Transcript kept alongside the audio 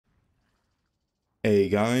Hey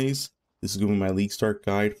guys, this is going to be my League Start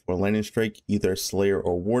guide for Lightning Strike, either Slayer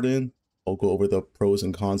or Warden. I'll go over the pros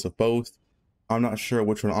and cons of both. I'm not sure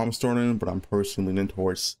which one I'm starting, but I'm personally leaning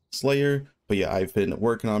towards Slayer. But yeah, I've been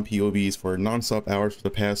working on POBs for non-stop hours for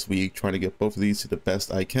the past week, trying to get both of these to the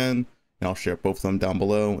best I can. And I'll share both of them down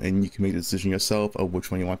below, and you can make a decision yourself of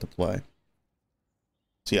which one you want to play.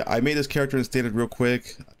 So yeah, I made this character in standard real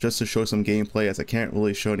quick, just to show some gameplay, as I can't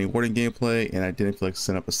really show any Warden gameplay, and I didn't feel like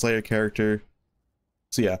setting up a Slayer character.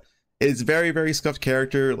 So yeah, it's very scuffed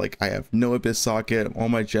character. Like, I have no abyss socket, all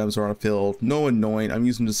my gems are unfilled, no anoint. I'm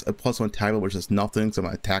using just a +1 tabular, which is nothing, so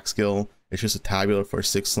my attack skill, it's just a tabular for a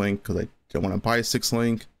 6 link because I don't want to buy a 6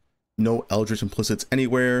 link. No eldritch implicits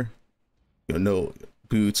anywhere, no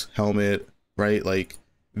boots, helmet, right? Like,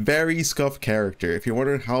 very scuffed character. If you're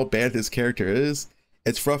wondering how bad this character is,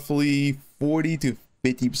 it's roughly 40 to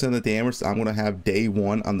 50% of the damage that I'm going to have day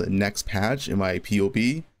one on the next patch in my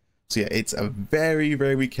POB. So yeah, it's a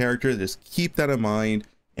very weak character. Just keep that in mind.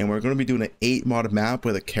 And we're going to be doing an 8 mod map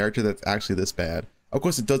with a character that's actually this bad. Of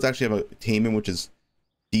course, it does actually have a taming, which is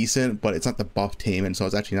decent, but it's not the buff taming, so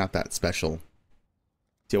it's actually not that special.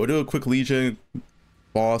 So yeah, we'll do a quick Legion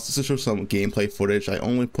boss just to show some gameplay footage. I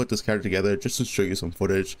only put this character together just to show you some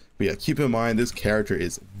footage. But yeah, keep in mind this character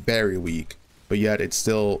is very weak, but yet it's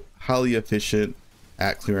still highly efficient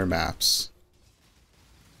at clearing maps.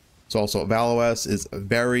 So also ValOS is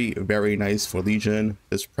very nice for Legion.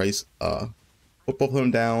 This price, put both of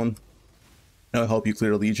them down. It'll help you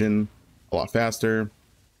clear Legion a lot faster.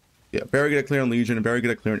 Yeah, very good at clearing Legion, very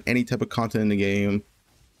good at clearing any type of content in the game.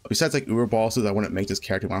 Besides like Uber bosses, I wouldn't make this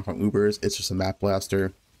character one from Ubers. It's just a map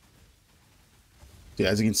blaster. Yeah,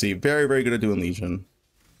 as you can see, very good at doing Legion.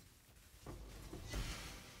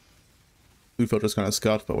 Blue filter's kind of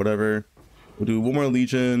scuffed, but whatever. We'll do one more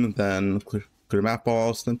Legion, then clear map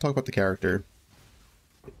boss, then talk about the character.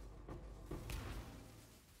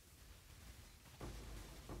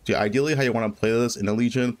 So yeah, ideally how you want to play this in a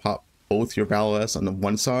Legion, pop both your ValOS on the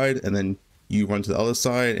one side, and then you run to the other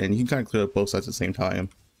side, and you can kind of clear up both sides at the same time.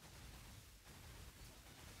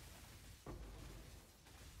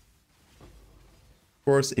 Of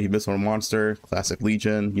course, if you miss one monster, classic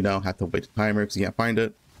Legion, you know, have to wait the timer because you can't find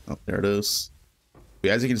it. Oh, there it is.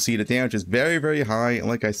 But as you can see, the damage is very high, and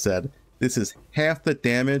like I said, this is half the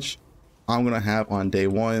damage I'm going to have on day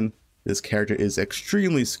one. This character is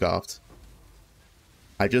extremely scuffed.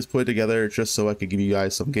 I just put it together just so I could give you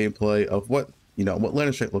guys some gameplay of what, you know, what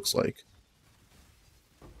Lightning Strike looks like.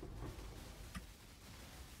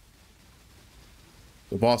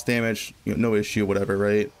 The boss damage, you know, no issue, whatever,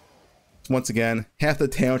 right? Once again, half the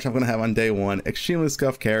damage I'm going to have on day one. Extremely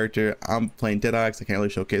scuffed character. I'm playing Deadeye, I can't really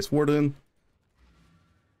showcase Warden.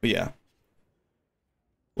 But yeah.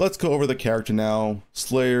 Let's go over the character now.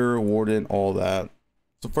 Slayer, Warden, all that.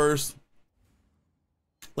 So first,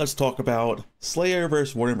 let's talk about Slayer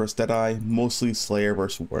versus Warden versus Deadeye. Mostly Slayer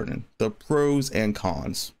versus Warden. The pros and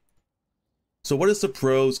cons. So what is the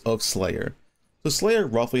pros of Slayer? So Slayer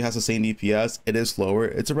roughly has the same DPS. It is lower.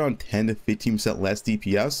 It's around 10 to 15% less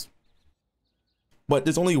DPS. But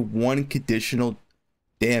there's only one conditional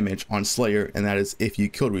damage on Slayer, and that is if you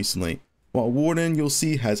killed recently. While Warden, you'll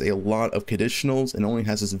see, has a lot of conditionals and only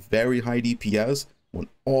has this very high DPS when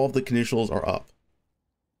all of the conditionals are up.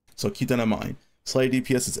 So keep that in mind. Slayer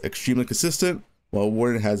DPS is extremely consistent, while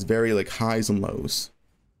Warden has very like highs and lows.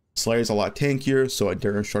 Slayer is a lot tankier, so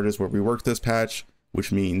endurance charges were reworked this patch,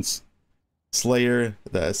 which means Slayer,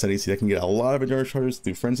 the ascendancy that can get a lot of endurance charges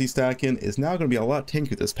through frenzy stacking, is now going to be a lot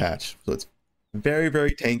tankier this patch. So it's very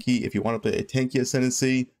tanky. If you want to play a tanky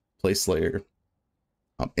ascendancy, play Slayer.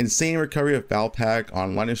 Insane recovery of Val Pack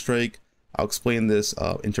on Lightning Strike. I'll explain this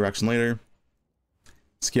interaction later.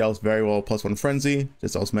 Scales very well +1 frenzy,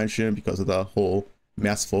 just as mentioned, because of the whole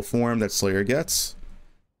masterful form that Slayer gets.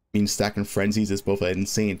 Means stacking frenzies is both an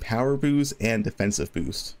insane power boost and defensive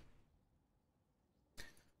boost.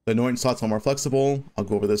 The anoint slots are more flexible. I'll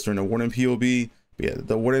go over this during the Warden POB. But yeah,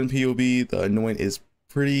 the Warden POB, the anoint is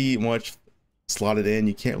pretty much slotted in.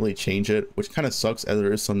 You can't really change it, which kind of sucks, as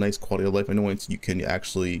there is some nice quality of life anoints you can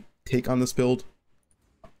actually take on this build.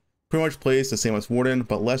 Pretty much plays the same as Warden,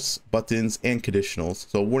 but less buttons and conditionals.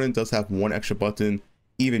 So Warden does have one extra button,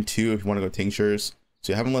 even two if you want to go tinctures.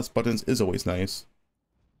 So having less buttons is always nice.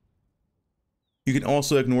 You can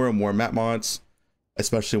also ignore more map mods,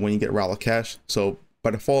 especially when you get Ralakesh. So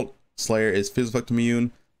by default, Slayer is Fizzleflect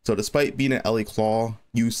immune. So despite being an LE Claw,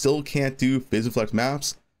 you still can't do Fizzleflect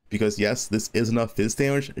maps, because yes, this is enough fizz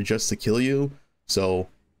damage just to kill you. So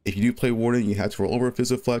if you do play Warden, you have to roll over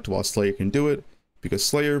Fizzleflect, while Slayer can do it, because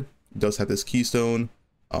Slayer does have this keystone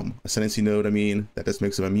ascendancy node, that just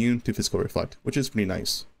makes him immune to physical reflect, which is pretty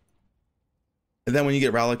nice. And then when you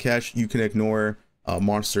get Rally Cache, you can ignore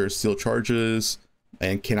monster steal charges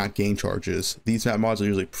and cannot gain charges. These map mods are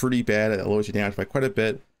usually pretty bad. It lowers your damage by quite a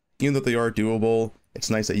bit. Even though they are doable, it's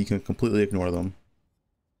nice that you can completely ignore them.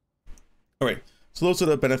 All right, so those are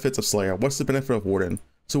the benefits of Slayer. What's the benefit of Warden?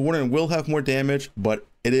 So Warden will have more damage, but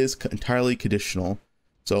it is entirely conditional.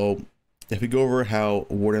 So if we go over how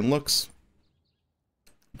Warden looks,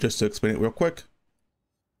 just to explain it real quick.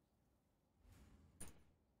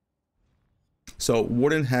 So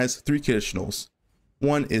Warden has 3 conditionals.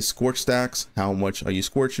 One is Scorch stacks, how much are you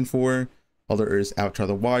scorching for? Other is Avatar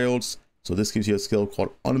the Wilds. So this gives you a skill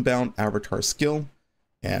called Unbound Avatar skill.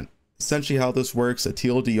 And essentially how this works, a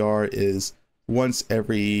TLDR is once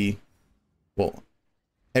every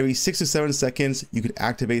 6 to 7 seconds, you could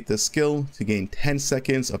activate this skill to gain 10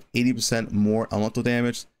 seconds of 80% more elemental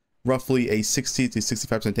damage, roughly a 60 to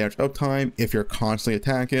 65% damage uptime if you're constantly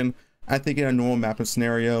attacking. I think in a normal mapping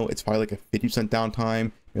scenario, it's probably like a 50%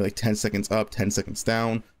 downtime, maybe like 10 seconds up, 10 seconds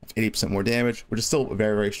down, 80% more damage, which is still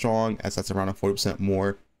very, very strong, as that's around a 40%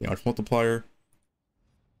 more damage multiplier.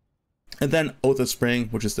 And then Oath of Spring,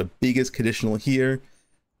 which is the biggest conditional here.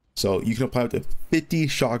 So you can apply up to 50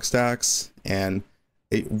 shock stacks, and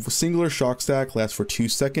a singular shock stack lasts for 2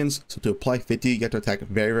 seconds. So to apply 50, you have to attack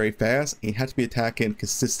very, very fast, and you have to be attacking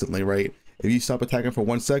consistently, right? If you stop attacking for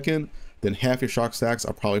 1 second, then half your shock stacks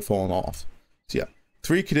are probably falling off. So yeah,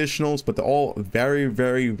 3 conditionals, but they're all very,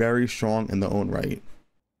 very, very strong in their own right.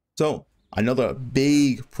 So another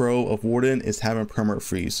big pro of Warden is having permanent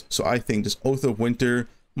freeze. So I think this Oath of Winter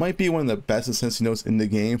might be one of the best ascension notes in the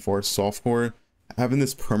game for softcore. Having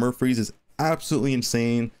this permanent freeze is absolutely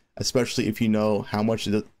insane, especially if you know how much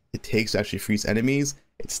it takes to actually freeze enemies.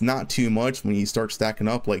 It's not too much when you start stacking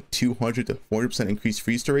up like 200 to 40% increased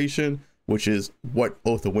freeze duration, which is what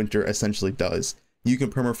Oath of Winter essentially does. You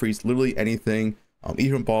can perma freeze literally anything,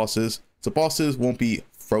 even bosses. So bosses won't be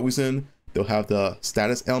frozen. They'll have the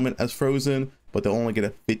status element as frozen, but they'll only get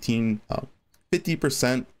a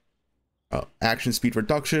 50% action speed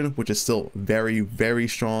reduction, which is still very, very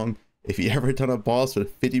strong. If you ever done a boss with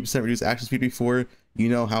a 50% reduced action speed before, you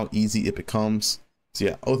know how easy it becomes. So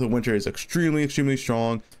yeah, Oath of Winter is extremely, extremely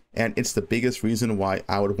strong, and it's the biggest reason why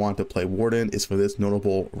I would want to play Warden is for this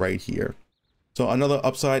notable right here. So another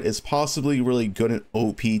upside is possibly really good in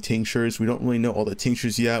OP tinctures. We don't really know all the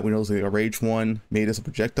tinctures yet. We know there's like a rage one, made as a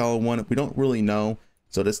projectile one. We don't really know.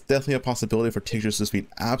 So there's definitely a possibility for tinctures to be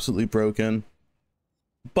absolutely broken.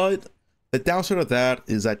 But the downside of that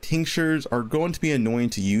is that tinctures are going to be annoying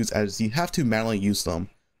to use as you have to manually use them.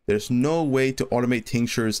 There's no way to automate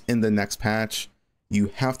tinctures in the next patch. You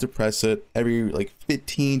have to press it every like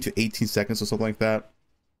 15 to 18 seconds or something like that,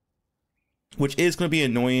 which is going to be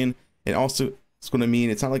annoying. And also it's going to mean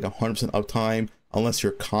it's not like 100% uptime unless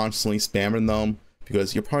you're constantly spamming them,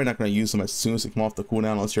 because you're probably not going to use them as soon as they come off the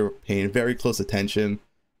cooldown unless you're paying very close attention.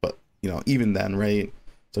 But you know, even then, right?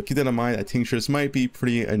 So keep that in mind, that tinctures might be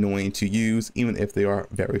pretty annoying to use even if they are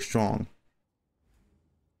very strong.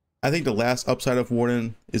 I think the last upside of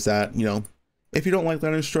Warden is that, you know, if you don't like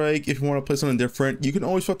Lightning Strike, if you want to play something different, you can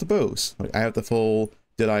always swap the bows. Like I have the full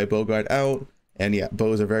Deadeye bow guide out, and yeah,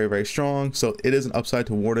 bows are very, very strong. So it is an upside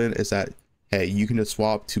to Warden is that, hey, you can just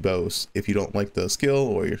swap to bows. If you don't like the skill,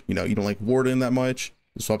 or you don't like Warden that much,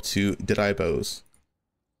 you swap to Deadeye bows.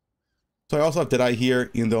 So I also have Deadeye here,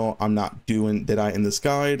 even though I'm not doing Deadeye in this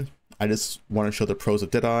guide. I just want to show the pros of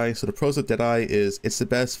Deadeye. So the pros of Deadeye is it's the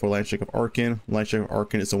best for Lightning Strike of Arcan. Lightning Strike of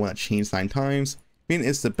Arcan is the one that changed 9 times. I mean,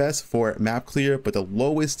 it's the best for map clear, but the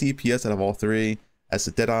lowest DPS out of all 3 as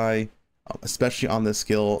the Deadeye, especially on this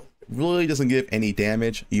skill, really doesn't give any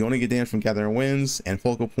damage. You only get damage from Gathering Winds and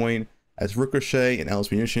Focal Point, as Ricochet and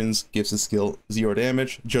Endless Munitions gives the skill 0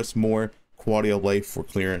 damage, just more quality of life for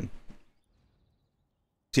clearing.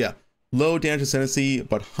 So yeah, low damage ascendancy,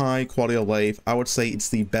 but high quality of life. I would say it's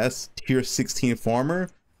the best tier 16 farmer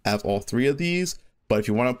out of all 3 of these. But if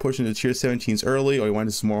you want to push into tier 17s early, or you want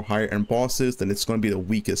to do some more higher end bosses, then it's going to be the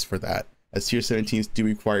weakest for that, as tier 17s do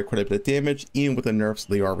require quite a bit of damage, even with the nerfs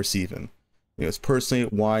they are receiving. You know, it's personally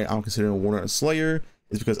why I'm considering Warden a Slayer,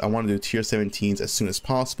 is because I want to do tier 17s as soon as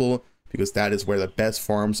possible, because that is where the best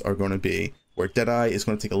farms are going to be. Where Deadeye is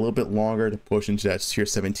going to take a little bit longer to push into that tier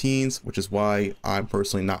 17s, which is why I'm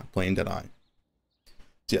personally not playing Deadeye.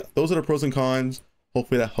 So yeah, those are the pros and cons.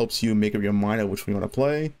 Hopefully that helps you make up your mind on which one you want to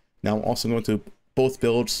play. Now I'm also going to both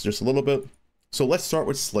builds just a little bit. So let's start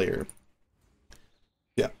with Slayer.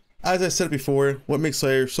 Yeah, as I said before, what makes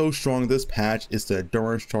Slayer so strong this patch is the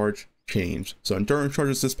endurance charge change. So endurance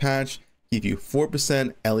charges this patch give you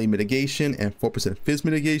 4% LE mitigation and 4% Fizz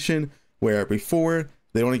mitigation, where before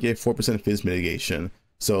they only gave 4% Fizz mitigation.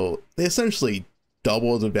 So they essentially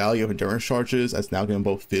double the value of endurance charges, as now getting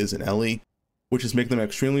both Fizz and Ellie, which is making them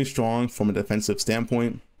extremely strong from a defensive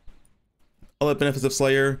standpoint. Other benefits of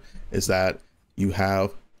Slayer is that you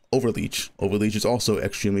have Overleach. Overleach is also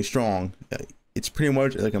extremely strong. It's pretty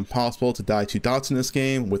much like impossible to die to dots in this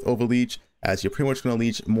game with Overleach, as you're pretty much going to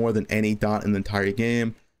leech more than any dot in the entire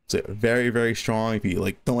game. So very, very strong. If you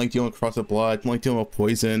like don't like dealing with corrupted blood, don't like dealing with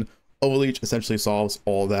poison, Overleach essentially solves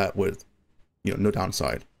all that with, you know, no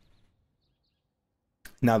downside.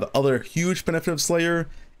 Now the other huge benefit of Slayer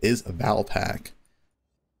is Val Pack.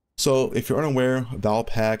 So if you're unaware, Val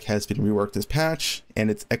Pack has been reworked this patch,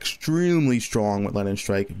 and it's extremely strong with Lightning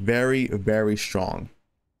Strike. Very, very strong.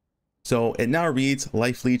 So it now reads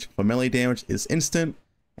Life Leech for melee damage is instant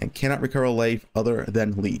and cannot recover life other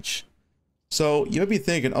than Leech. So you might be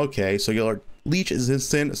thinking, okay, so your Leech is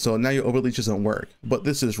instant, so now your Overleech doesn't work. But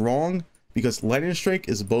this is wrong, because Lightning Strike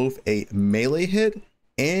is both a melee hit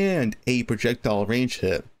and a projectile range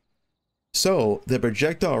hit. So the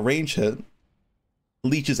projectile range hit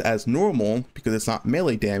leeches as normal because it's not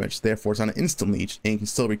melee damage, therefore it's not an instant leech, and you can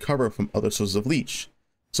still recover from other sources of leech.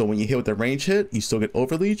 So when you hit with the range hit, you still get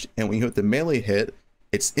overleech, and when you hit with the melee hit,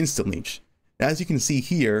 it's instant leech. As you can see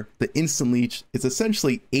here, the instant leech is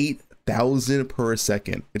essentially 8,000 per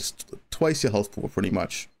second. It's twice your health pool pretty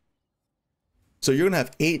much. So you're gonna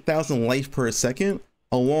have 8,000 life per second,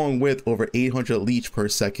 along with over 800 leech per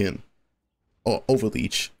second. Or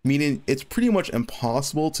overleech, meaning it's pretty much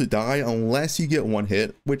impossible to die unless you get one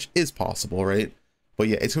hit, which is possible, right? But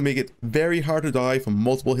yeah, it's gonna make it very hard to die from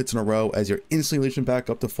multiple hits in a row, as you're instantly leeching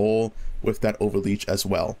back up to full with that overleech as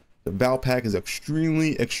well. The Val Pack is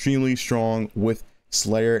extremely, extremely strong with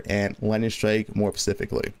Slayer and Lightning Strike more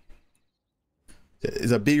specifically.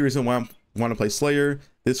 It's a big reason why I want to play Slayer.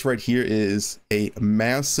 This right here is a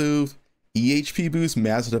massive EHP boost,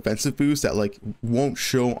 massive defensive boost that like won't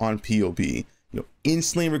show on PoE. You know,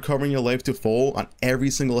 instantly recovering your life to full on every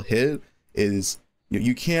single hit is,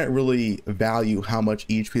 you can't really value how much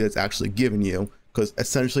EHP that's actually giving you, because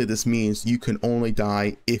essentially this means you can only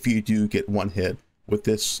die if you do get one hit with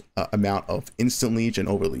this amount of instant leech and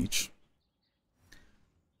overleech.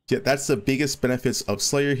 Yeah, that's the biggest benefits of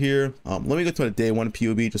Slayer here. Let me go to a day 1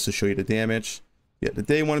 PoE just to show you the damage. Yeah, the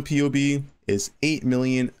day 1 PoE is 8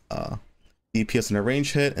 million DPS in a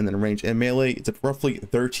range hit, and then range and melee, it's roughly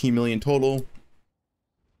 13 million total.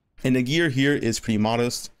 And the gear here is pretty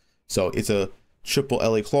modest. So it's a triple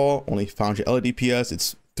LA claw, only 500 LA DPS.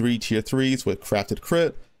 It's 3 tier 3s with crafted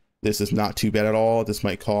crit. This is not too bad at all. This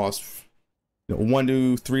might cost, you know, 1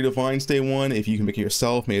 to 3 divines day 1. If you can make it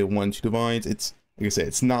yourself, maybe 1 to 2 divines. It's, like I said,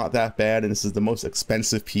 it's not that bad, and this is the most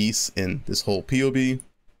expensive piece in this whole PoE.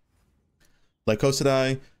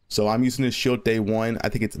 Lycosidai. So I'm using this shield day 1. I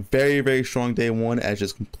think it's very, very strong day 1, as it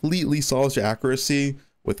just completely solves your accuracy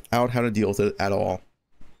without having to deal with it at all.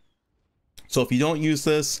 So if you don't use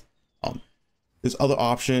this, there's other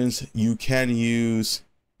options. You can use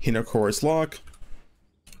Hidden Chorus Lock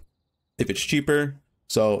if it's cheaper.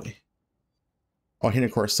 So, Hidden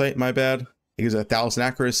Chorus Sight, my bad. It gives 1,000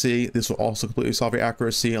 accuracy. This will also completely solve your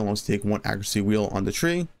accuracy, unless you take 1 accuracy wheel on the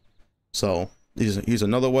tree. So here's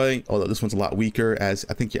another way, although this one's a lot weaker, as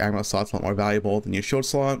I think your amulet slot's a lot more valuable than your shield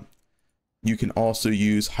slot. You can also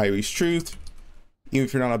use High Reach Truth, even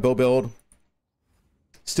if you're not a bow build.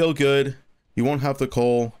 Still good. You won't have the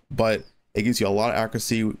coal, but it gives you a lot of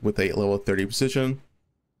accuracy with a level 30 precision.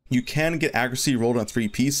 You can get accuracy rolled on 3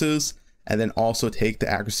 pieces, and then also take the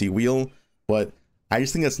accuracy wheel, but I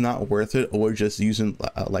just think that's not worth it, or just using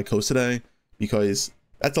Lycosidai, because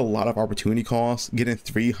that's a lot of opportunity cost. Getting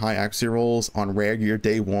 3 high accuracy rolls on rare gear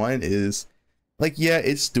day 1 is like, yeah,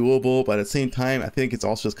 it's doable, but at the same time, I think it's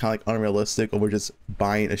also just kind of like unrealistic over just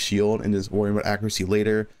buying a shield and just worrying about accuracy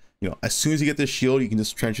later. You know, as soon as you get this shield, you can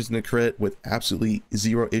just trench into the crit with absolutely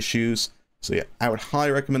 0 issues. So yeah, I would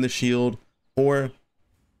highly recommend the shield, or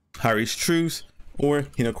High Reach Truth, or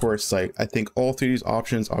Hidden Chorus Sight. I think all 3 of these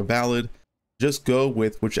options are valid. Just go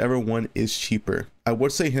with whichever one is cheaper. I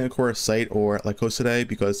would say Hidden Chorus Sight or Lycosidai,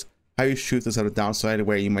 because High Reach Truth is at a downside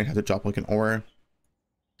where you might have to drop like an aura.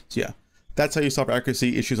 So yeah, that's how you solve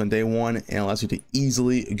accuracy issues on day 1, and allows you to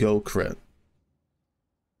easily go crit.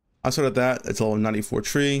 Outside of that, it's level 94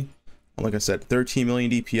 tree. Like I said, 13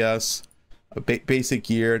 million DPS, a basic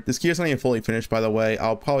gear. This gear's not even fully finished, by the way.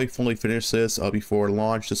 I'll probably fully finish this before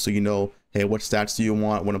launch, just so you know, hey, what stats do you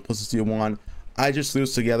want? What impulses do you want? I just threw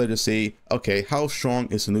this together to see, okay, how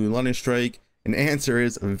strong is the new Lightning Strike? And the answer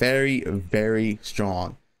is very, very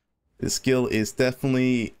strong. This skill is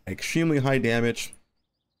definitely extremely high damage.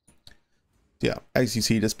 Yeah, as you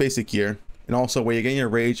see, just basic gear. And also where you're getting your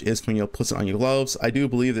rage is when you'll put it on your gloves. I do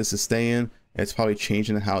believe this is staying. It's probably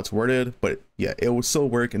changing how it's worded, but yeah, it will still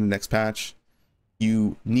work in the next patch.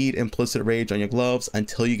 You need implicit rage on your gloves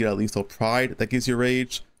until you get a lethal pride that gives you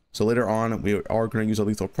rage. So later on, we are going to use a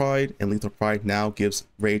lethal pride, and lethal pride now gives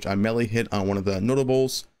rage on melee hit on one of the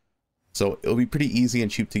notables. So it'll be pretty easy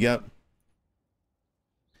and cheap to get.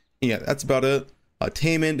 Yeah, that's about it.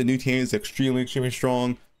 Taman, the new Taman is extremely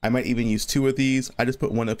strong. I might even use 2 of these. I just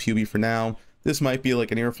put 1 of PoE for now. This might be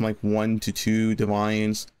like anywhere from like 1 to 2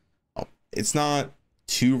 divines. It's not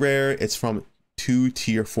too rare. It's from 2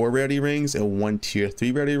 tier 4 rarity rings and 1 tier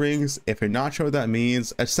 3 rarity rings. If you're not sure what that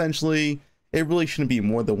means, essentially it really shouldn't be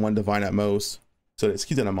more than 1 divine at most. So just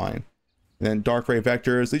keep that in mind. And then dark ray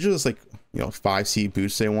vectors, these are just like, you know, 5C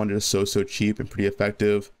boots. They want it so cheap and pretty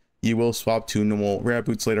effective. You will swap to normal rare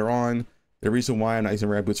boots later on. The reason why I'm not using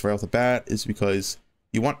rare boots right off the bat is because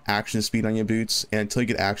you want action speed on your boots, and until you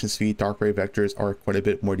get action speed, dark ray vectors are quite a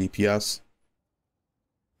bit more DPS.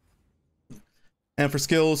 And for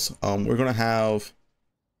skills, we're going to have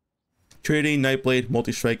trading, Nightblade,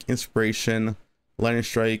 multi-strike, inspiration, lightning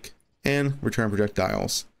strike, and return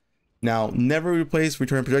projectiles. Now, never replace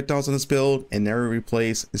return projectiles on this build, and never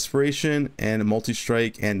replace inspiration and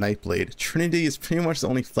multi-strike and Nightblade. Trinity is pretty much the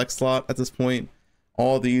only flex slot at this point.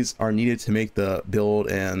 All of these are needed to make the build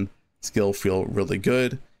and skill feel really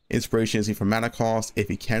good. Inspiration is for mana cost. If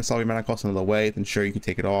you can solve your mana cost another way, then sure, you can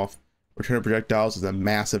take it off. Return of projectiles is a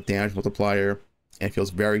massive damage multiplier and feels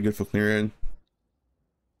very good for clearing.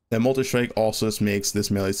 Then multi-strike also just makes this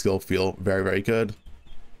melee skill feel very good.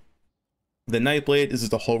 The Nightblade, this is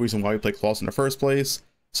the whole reason why we play claws in the first place.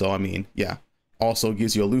 So I mean, yeah, also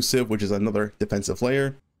gives you elusive, which is another defensive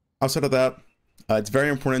layer. Outside of that, it's very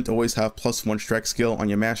important to always have +1 strike skill on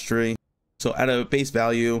your mastery. So at a base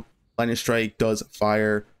value, lightning strike does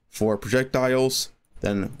fire 4 projectiles.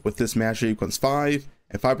 Then with this mastery, it becomes 5,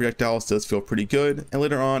 and 5 projectiles does feel pretty good. And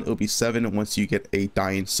later on, it'll be 7 once you get a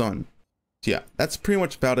dying sun. So yeah, that's pretty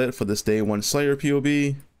much about it for this day 1 Slayer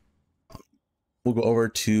POB. We'll go over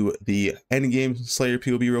to the endgame Slayer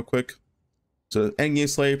POB real quick. So the endgame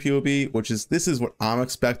Slayer POB, this is what I'm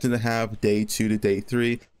expecting to have day 2 to day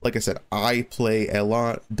 3. Like I said, I play a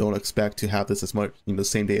lot. Don't expect to have this as much, you know, the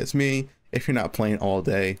same day as me if you're not playing all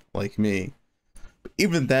day like me. But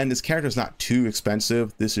even then, this character is not too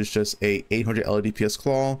expensive. This is just a 800 LDPS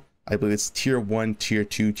claw. I believe it's tier 1, tier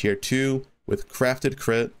 2, tier 2 with crafted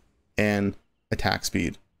crit and attack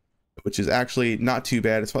speed, which is actually not too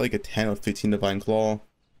bad. It's probably like a 10 or 15 divine claw,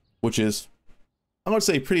 which is, I would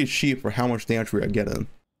say, pretty cheap for how much damage we are getting.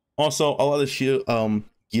 Also, a lot of the shield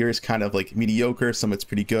gear is kind of like mediocre. Some of it's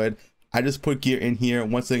pretty good. I just put gear in here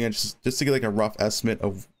once again just to get like a rough estimate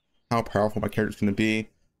of how powerful my character is going to be.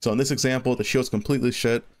 So in this example, the shield's completely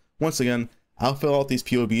shit. Once again, I'll fill out these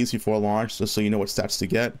POBs before launch just so you know what stats to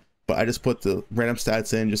get. But I just put the random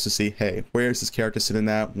stats in just to see, hey, where is this character sitting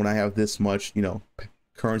at when I have this much, you know,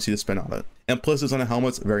 currency to spend on it. Implicits on the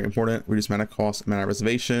helmets, very important. Reduce mana cost, mana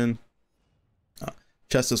reservation.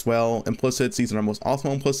 Chest as well. Implicits, these are our most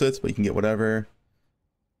optimal implicits, but you can get whatever.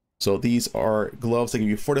 So these are gloves that give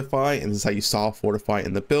you fortify, and this is how you solve fortify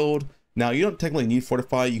in the build. Now you don't technically need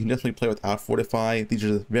fortify, you can definitely play without fortify. These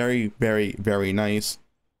are very nice.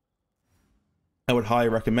 I would highly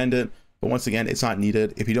recommend it, but once again, it's not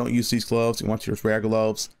needed. If you don't use these gloves, you want to use rare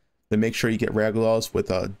gloves, then make sure you get rare gloves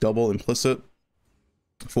with a double implicit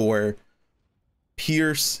for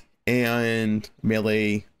pierce and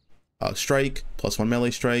melee strike, +1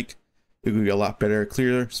 melee strike. It would be a lot better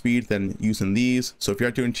clear speed than using these. So if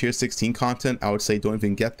you're doing tier 16 content, I would say don't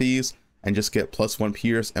even get these and just get +1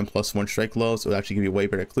 pierce and +1 strike gloves. It would actually give you way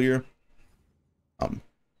better clear. And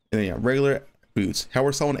then yeah, regular boots. How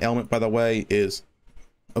we're selling ailment, by the way, is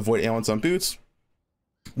avoid ailments on boots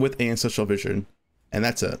with ancestral vision, and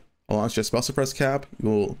that's it. I'll launch your spell suppress cap.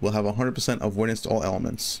 We'll have 100% avoidance to all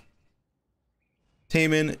elements.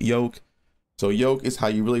 Taman, yoke. So yoke is how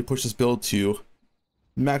you really push this build to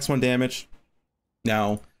max 1 damage.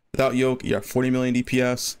 Now, without yoke, you're at 40 million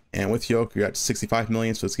DPS, and with yoke, you're at 65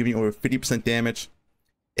 million, so it's giving you over 50% damage.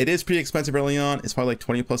 It is pretty expensive early on. It's probably like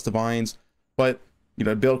 20 plus divines, but you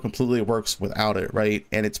know, the build completely works without it, right?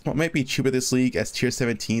 And it might be cheaper this league as tier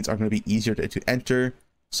 17s are going to be easier to enter,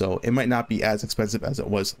 so it might not be as expensive as it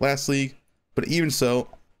was last league, but even so,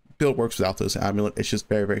 build works without this amulet. It's just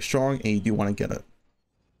very strong, and you do want to get it.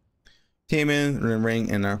 Taman, ring,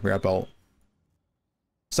 and a rare belt.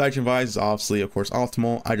 Sidechain Vise is obviously, of course,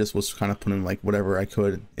 optimal. I just was kind of putting like whatever I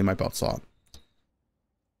could in my belt slot.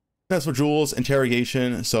 That's for jewels.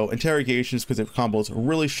 Interrogation. So interrogation is because it combos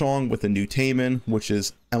really strong with the new Taman, which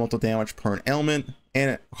is elemental damage per an ailment,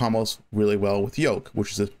 and it combos really well with yoke,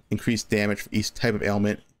 which is increased damage for each type of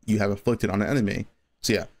ailment you have inflicted on an enemy.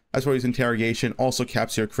 So yeah, That's why I use interrogation. Also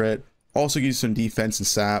caps your crit. Also gives you some defense and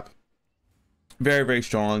sap. Very, very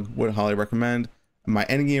strong. Would highly recommend. My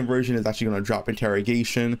endgame version is actually going to drop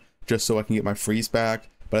interrogation just so I can get my freeze back.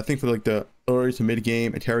 But I think for like the early to mid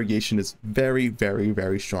game, interrogation is very, very,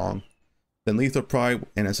 very strong. Then lethal pride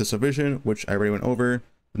and ancestral vision, which I already went over.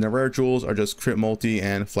 And the rare jewels are just crit multi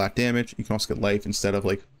and flat damage. You can also get life instead of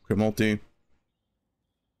like crit multi.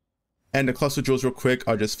 And the cluster jewels real quick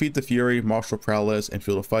are just Feed the Fury, Martial Prowess, and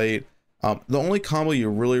Feel the Fight. The only combo you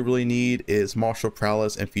really need is Martial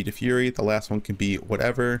Prowess and Feed the Fury. The last one can be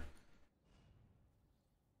whatever.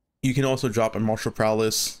 You can also drop a Martial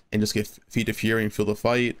Prowess and just get Feed the Fury and Feel the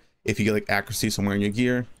Fight if you get like accuracy somewhere in your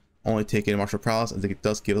gear. Only take in Martial Prowess, I think it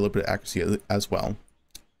does give a little bit of accuracy as well.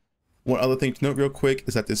 One other thing to note real quick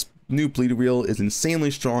is that this new bleed wheel is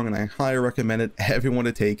insanely strong and I highly recommend it everyone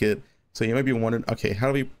to take it. So you might be wondering, okay, how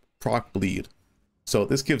do we proc bleed? So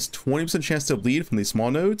this gives 20% chance to bleed from these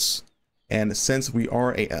small nodes, and since we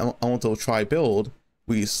are a elemental tri build,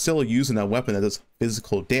 we still using a weapon that does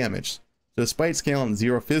physical damage. So despite scaling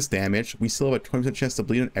 0 phys damage, we still have a 20% chance to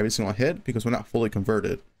bleed on every single hit because we're not fully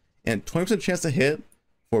converted. And 20% chance to hit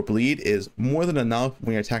for bleed is more than enough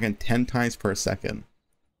when you're attacking 10 times per second.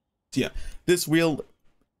 So yeah, this wheel,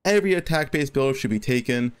 every attack based build should be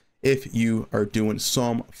taken if you are doing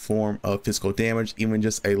some form of physical damage, even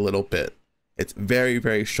just a little bit. It's very,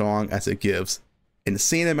 very strong as it gives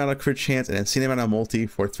insane amount of crit chance and insane amount of multi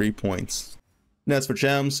for 3 points. And as for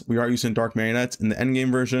gems, we are using Dark Marionettes in the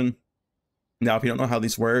endgame version. Now, if you don't know how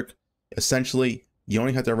these work, essentially, you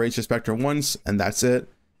only have to raise your Spectre once, and that's it.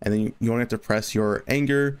 And then you only have to press your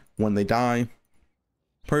Anger when they die.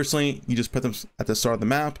 Personally, you just put them at the start of the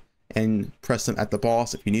map and press them at the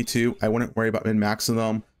boss if you need to. I wouldn't worry about min-maxing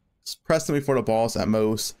them. Just press them before the boss at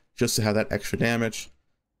most, just to have that extra damage.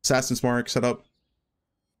 Assassin's Mark setup.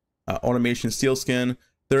 Automation Steel Skin.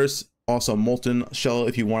 There's also Molten Shell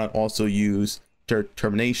if you want to also use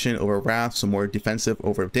Determination over Wrath, so more defensive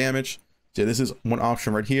over damage. So this is one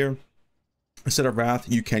option right here. Instead of Wrath,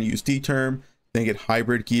 you can use D-Term, then get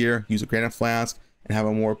hybrid gear, use a Granite Flask, and have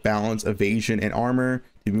a more balanced evasion and armor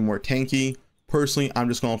to be more tanky. Personally, I'm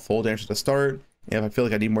just going full damage at the start. And if I feel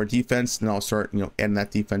like I need more defense, then I'll start, adding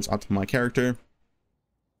that defense onto my character.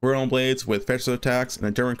 Whirling Blades with faster attacks and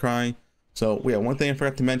Endurance Cry. So yeah, one thing I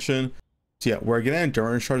forgot to mention. So yeah, we're getting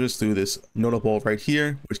endurance charges through this notable right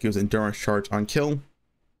here, which gives endurance charge on kill.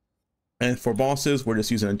 And for bosses, we're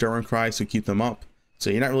just using Endurance Cry to keep them up. So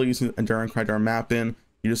you're not really using Endurance Cry during mapping.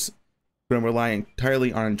 You're just going to rely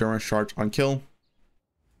entirely on endurance charge on kill.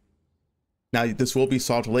 Now this will be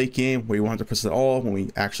solved late game where you won't have to press it all when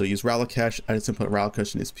we actually use Ralakesh. I just didn't put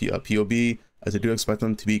Ralakesh in his POB as I do expect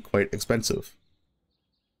them to be quite expensive.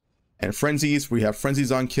 And frenzies, we have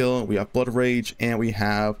frenzies on kill, we have blood rage, and we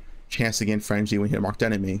have chance to gain frenzy when you hit a marked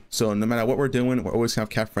enemy. So no matter what we're doing, we're always gonna have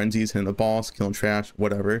cap frenzies, hitting the boss, killing trash,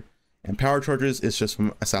 whatever. And power charges is just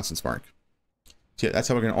from Assassin's Mark. So yeah, that's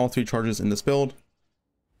how we're getting all 3 charges in this build.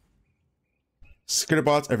 Skitter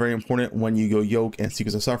bots are very important when you go Yoke and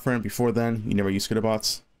Seekers of Suffering. Before then, you never use skitter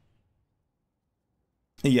bots.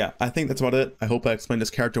 And yeah, I think that's about it. I hope I explained this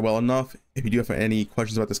character well enough. If you do have any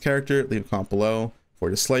questions about this character, leave a comment below. For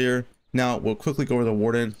the Slayer. Now we'll quickly go over the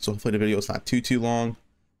Warden, so hopefully the video is not too long.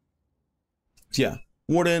 So yeah,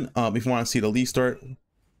 Warden, if you want to see the League Start.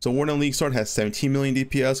 So Warden League Start has 17 million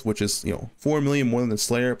DPS, which is 4 million more than the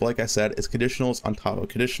Slayer, but like I said, it's conditionals on top of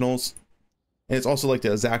conditionals. And it's also like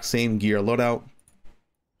the exact same gear loadout.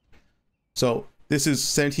 So this is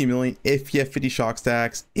 17 million if you have 50 shock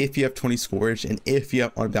stacks, if you have 20 Scourge, and if you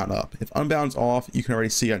have Unbound up. If Unbound's off, you can already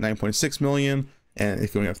see at 9.6 million. And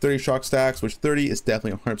if you only have 30 shock stacks, which 30 is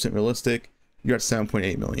definitely 100% realistic, you're at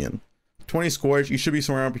 7.8 million. 20 Scourge, you should be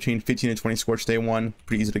somewhere around between 15 and 20 Scourge day one.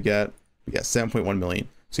 Pretty easy to get. We got 7.1 million.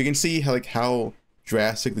 So you can see how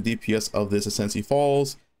drastic the DPS of this essentially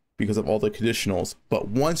falls because of all the conditionals. But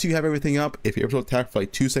once you have everything up, if you're able to attack for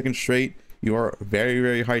like 2 seconds straight, you are very,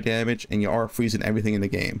 very high damage and you are freezing everything in the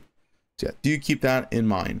game. So yeah, do keep that in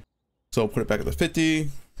mind. So put it back up to 50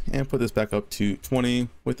 and put this back up to 20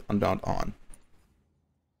 with Unbound on.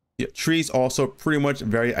 Yeah, trees also pretty much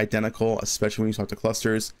very identical, especially when you talk to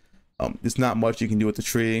clusters. There's not much you can do with the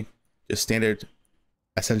tree. Just standard,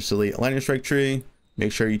 essentially, lightning strike tree.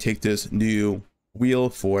 Make sure you take this new wheel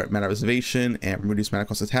for mana reservation and reduce mana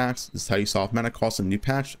cost attacks. This is how you solve mana cost in the new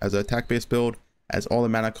patch as an attack based build, as all the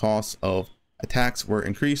mana costs of attacks were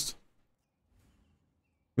increased.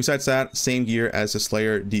 Besides that, same gear as the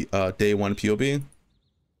Slayer day 1 POB.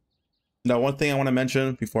 Now, one thing I want to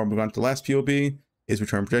mention before I move on to the last POB is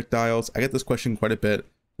return projectiles. I get this question quite a bit.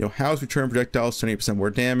 How is return projectiles 20% more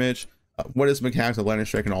damage? What is mechanics of lightning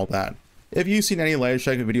strike and all that? if you've seen any lightning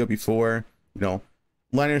strike video before, you know,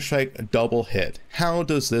 lightning strike double hit. How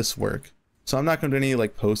does this work? So I'm not going to do any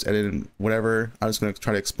like post edit and whatever. I'm just going to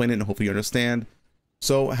try to explain it and hopefully you understand.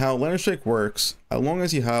 So how lightning strike works, as long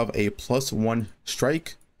as you have a +1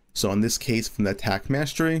 strike, so in this case from the attack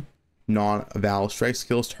mastery, non-val strike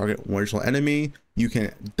skills target one additional enemy, you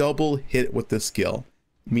can double hit with this skill,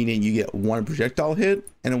 meaning you get 1 projectile hit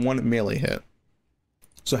and 1 melee hit.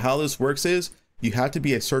 So how this works is you have to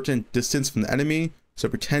be a certain distance from the enemy. So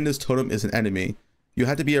pretend this totem is an enemy. You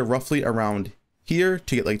have to be roughly around here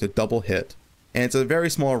to get like the double hit. And it's a very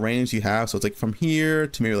small range you have. So it's like from here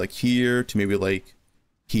to maybe like here to maybe like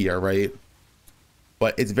here, right?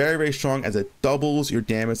 But it's very, very strong as it doubles your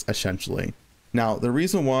damage essentially. Now, the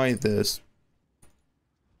reason why this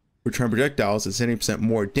return projectiles is 70%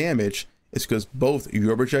 more damage is because both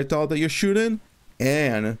your projectile that you're shooting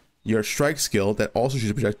and your strike skill that also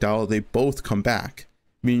shoots a projectile, they both come back.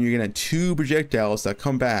 Meaning you're getting 2 projectiles that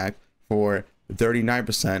come back for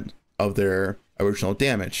 39% of their original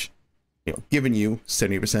damage, you know, giving you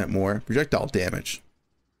 70% more projectile damage.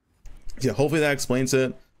 So yeah, hopefully that explains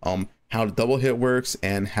it. How the double hit works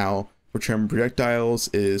and how return projectiles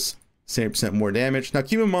is 70% more damage. Now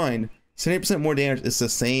keep in mind, 70% more damage is the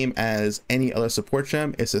same as any other support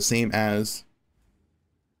gem. It's the same as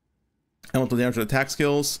elemental damage with attack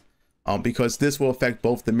skills, because this will affect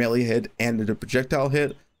both the melee hit and the projectile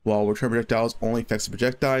hit, while return projectiles only affects the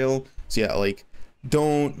projectile. So yeah, like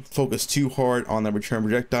don't focus too hard on the return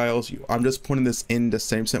projectiles. I'm just putting this in the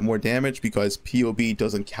 70% more damage because PoE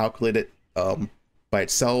doesn't calculate it by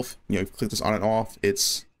itself. You know, if you click this on and off,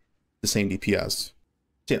 it's the same DPS.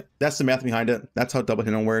 So yeah, that's the math behind it. That's how double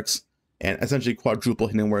hitting works, and essentially quadruple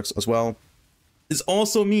hitting works as well. This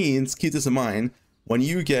also means, keep this in mind, when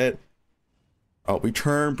you get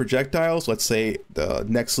return projectiles, let's say the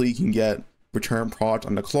next league you can get return proj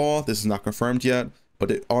on the claw. This is not confirmed yet,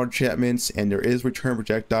 but it are enchantments and there is return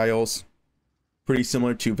projectiles, pretty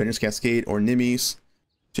similar to Vengeance Cascade or Nimis.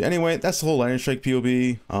 So anyway, that's the whole lightning strike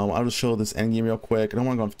PoE. I'll just show this endgame real quick. I don't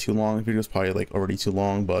want to go on for too long. The video's probably like already too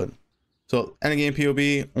long, but so endgame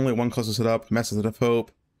PoE, only 1 cluster set up, Message of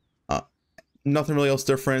Hope. Nothing really else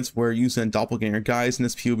different. We're using doppelganger guys in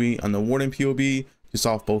this PoE. On the Warden PoE, you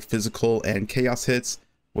solve both physical and chaos hits.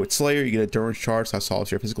 With Slayer, you get a endurance charge, so that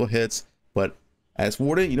solves your physical hits. But as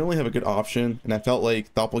Warden, you don't really have a good option, and I felt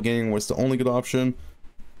like doppelganger was the only good option.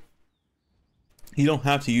 You don't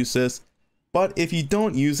have to use this, but if you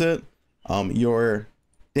don't use it, your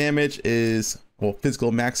damage is, well,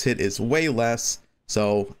 physical max hit is way less.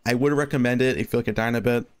 So I would recommend it if you feel like you're dying a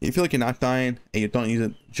bit. If you feel like you're not dying and you don't use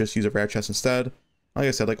it, just use a rare chest instead. Like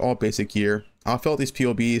I said, like all basic gear. I'll fill out these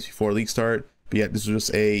POBs before league start, but yeah, this was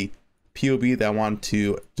just a POB that I wanted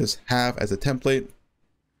to just have as a template.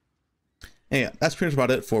 And yeah, that's pretty much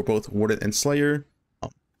about it for both Warden and Slayer.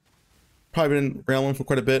 Probably been railing for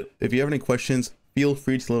quite a bit. If you have any questions, feel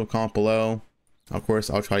free to leave a comment below. Of course,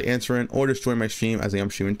 I'll try answering, or just join my stream as I am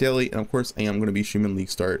streaming daily. And of course, I am going to be streaming league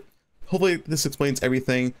start. Hopefully this explains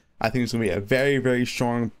everything. I think it's going to be a very, very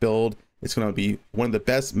strong build. It's going to be one of the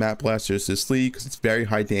best map blasters this league because it's very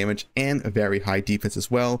high damage and a very high defense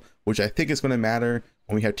as well, which I think is going to matter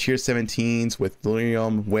when we have tier 17s with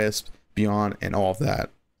Delirium, Wisp, Beyond, and all of that.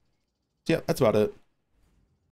 So yeah, that's about it.